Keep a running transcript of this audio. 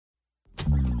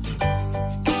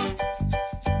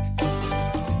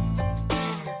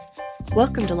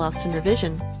Welcome to Lost in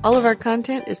Revision. All of our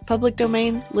content is public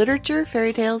domain, literature,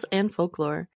 fairy tales, and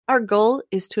folklore. Our goal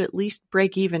is to at least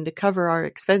break even to cover our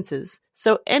expenses,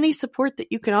 so any support that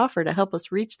you can offer to help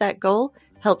us reach that goal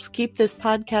helps keep this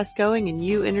podcast going and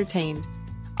you entertained.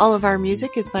 All of our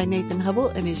music is by Nathan Hubble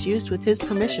and is used with his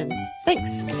permission.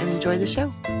 Thanks, and enjoy the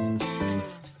show.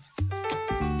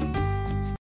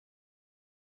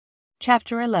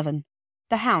 Chapter 11.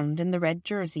 The Hound in the Red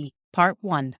Jersey, Part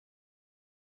 1.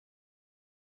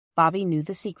 Bobby knew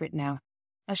the secret now.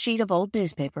 A sheet of old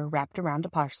newspaper wrapped around a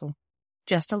parcel.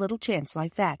 Just a little chance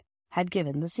like that had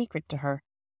given the secret to her.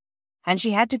 And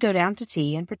she had to go down to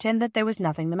tea and pretend that there was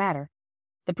nothing the matter.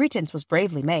 The pretense was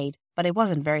bravely made, but it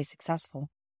wasn't very successful.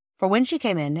 For when she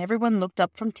came in, everyone looked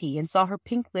up from tea and saw her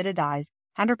pink-lidded eyes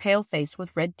and her pale face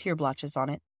with red tear blotches on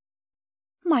it.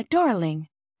 "My darling,"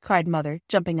 cried Mother,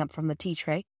 jumping up from the tea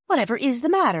tray, "whatever is the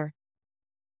matter?"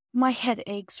 "My head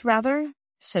aches, rather,"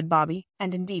 said Bobby,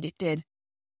 and indeed it did.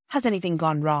 "Has anything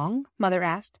gone wrong?" Mother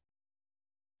asked.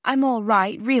 "I'm all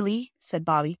right, really," said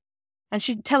Bobby, and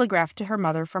she telegraphed to her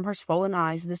mother from her swollen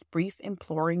eyes this brief,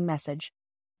 imploring message.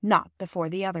 Not before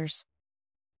the others.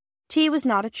 Tea was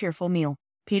not a cheerful meal.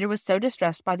 Peter was so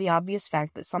distressed by the obvious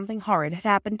fact that something horrid had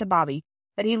happened to Bobby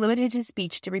that he limited his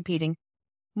speech to repeating,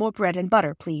 "More bread and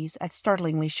butter, please," at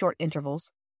startlingly short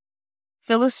intervals.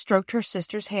 Phyllis stroked her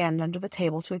sister's hand under the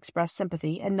table to express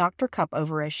sympathy and knocked her cup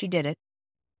over as she did it.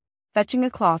 Fetching a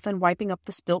cloth and wiping up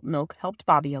the spilt milk helped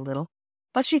Bobby a little,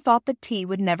 but she thought that tea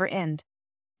would never end.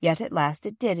 Yet at last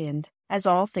it did end, as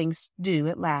all things do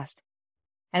at last.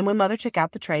 And when Mother took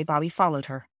out the tray, Bobby followed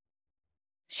her.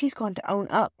 "She's going to own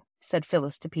up," said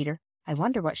Phyllis to Peter. "I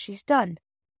wonder what she's done."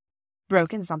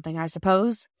 "Broken something, I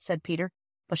suppose," said Peter.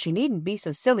 "But she needn't be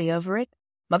so silly over it.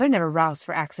 Mother never rows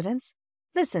for accidents.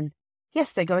 Listen.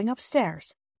 Yes, they're going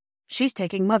upstairs. She's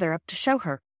taking Mother up to show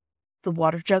her. The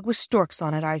water jug with storks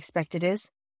on it, I expect it is."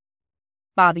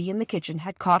 Bobby in the kitchen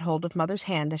had caught hold of Mother's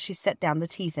hand as she set down the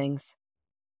tea things.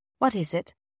 "What is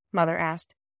it?" Mother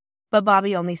asked. But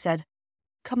Bobby only said,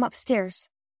 "Come upstairs.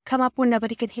 Come up where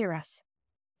nobody can hear us."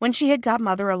 When she had got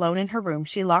Mother alone in her room,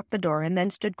 she locked the door and then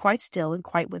stood quite still and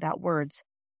quite without words.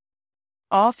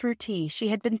 All through tea she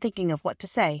had been thinking of what to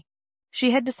say.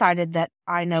 She had decided that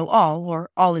 "I know all," or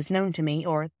 "all is known to me,"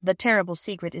 or "the terrible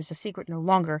secret is a secret no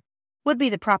longer," would be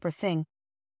the proper thing.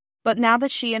 But now that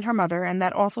she and her mother and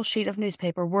that awful sheet of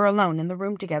newspaper were alone in the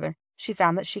room together, she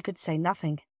found that she could say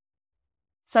nothing.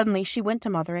 Suddenly she went to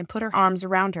Mother and put her arms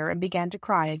around her and began to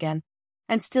cry again,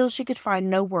 and still she could find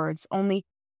no words, only,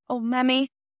 "Oh,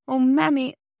 Mammy, oh,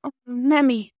 Mammy, oh,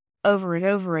 Mammy," over and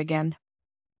over again.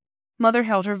 Mother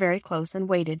held her very close and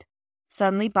waited.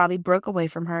 Suddenly Bobby broke away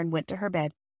from her and went to her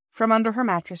bed. From under her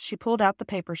mattress she pulled out the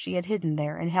paper she had hidden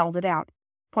there and held it out,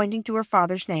 pointing to her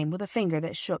father's name with a finger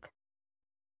that shook.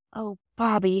 "Oh,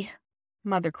 Bobby,"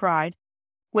 Mother cried,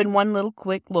 when one little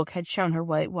quick look had shown her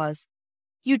what it was.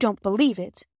 "You don't believe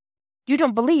it? You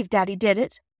don't believe Daddy did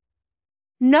it?"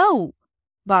 "No!"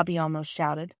 Bobby almost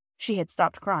shouted. She had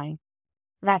stopped crying.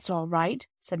 "That's all right,"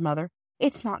 said Mother.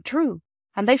 "It's not true,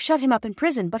 and they've shut him up in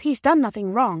prison, but he's done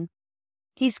nothing wrong.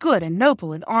 He's good and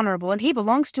noble and honorable, and he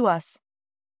belongs to us.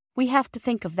 We have to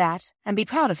think of that, and be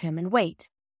proud of him, and wait."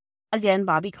 Again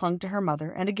Bobby clung to her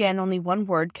mother, and again only one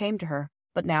word came to her,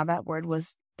 but now that word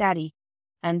was Daddy,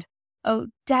 and "Oh,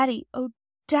 Daddy, oh,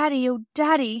 Daddy, oh,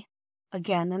 Daddy,"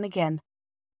 again and again.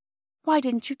 "Why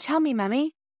didn't you tell me,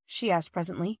 Mammy?" she asked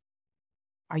presently.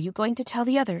 "Are you going to tell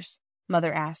the others?"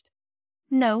 Mother asked.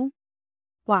 "No."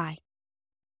 "Why?"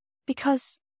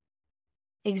 "Because—"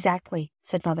 "Exactly,"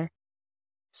 said Mother.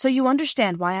 "So you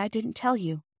understand why I didn't tell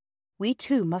you. We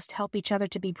too must help each other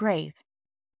to be brave."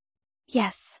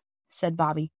 "Yes," said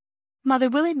Bobby. "Mother,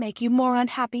 will it make you more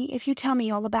unhappy if you tell me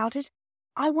all about it?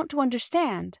 I want to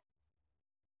understand."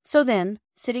 So then,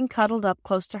 sitting cuddled up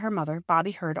close to her mother,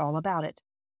 Bobby heard all about it.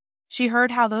 She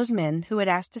heard how those men who had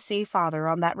asked to see Father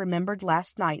on that remembered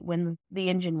last night when the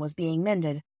engine was being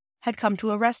mended had come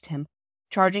to arrest him,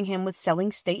 charging him with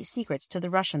selling state secrets to the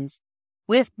Russians,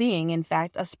 with being, in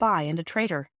fact, a spy and a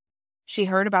traitor. She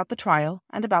heard about the trial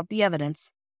and about the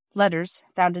evidence, letters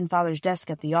found in Father's desk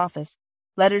at the office,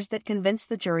 letters that convinced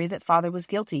the jury that Father was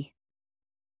guilty.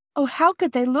 "Oh, how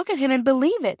could they look at him and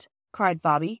believe it?" cried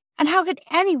Bobby. "And how could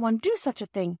anyone do such a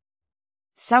thing?"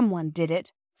 "Someone did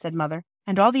it," said Mother,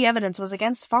 "and all the evidence was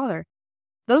against Father.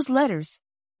 Those letters—"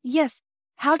 "Yes,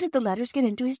 how did the letters get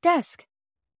into his desk?"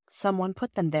 "Someone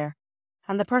put them there,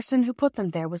 and the person who put them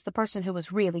there was the person who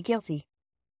was really guilty."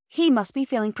 "He must be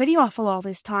feeling pretty awful all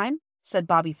this time," said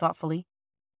Bobby thoughtfully.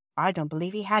 "I don't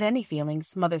believe he had any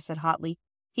feelings," Mother said hotly.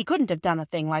 "He couldn't have done a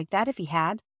thing like that if he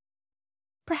had."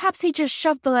 Perhaps he just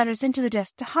shoved the letters into the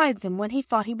desk to hide them when he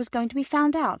thought he was going to be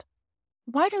found out.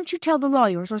 Why don't you tell the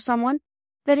lawyers or someone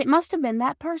that it must have been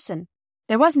that person?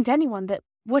 There wasn't anyone that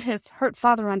would have hurt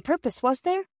Father on purpose, was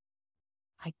there?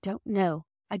 I don't know.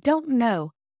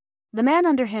 The man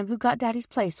under him who got Daddy's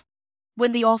place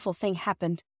when the awful thing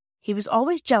happened, he was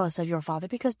always jealous of your father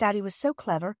because Daddy was so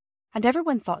clever and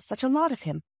everyone thought such a lot of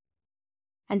him.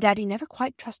 And Daddy never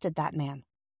quite trusted that man.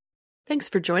 Thanks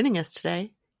for joining us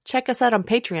today. Check us out on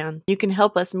Patreon. You can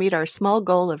help us meet our small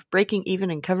goal of breaking even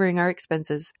and covering our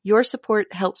expenses. Your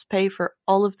support helps pay for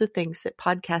all of the things that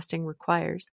podcasting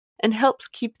requires and helps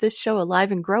keep this show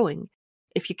alive and growing.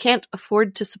 If you can't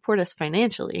afford to support us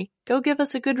financially, go give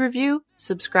us a good review,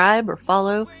 subscribe or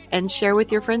follow, and share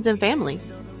with your friends and family.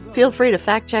 Feel free to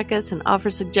fact check us and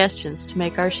offer suggestions to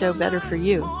make our show better for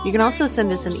you. You can also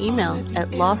send us an email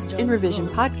at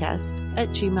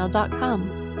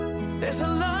lostinrevisionpodcast@gmail.com. There's a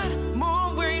lot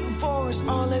more waiting for us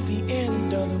all at the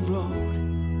end of the road.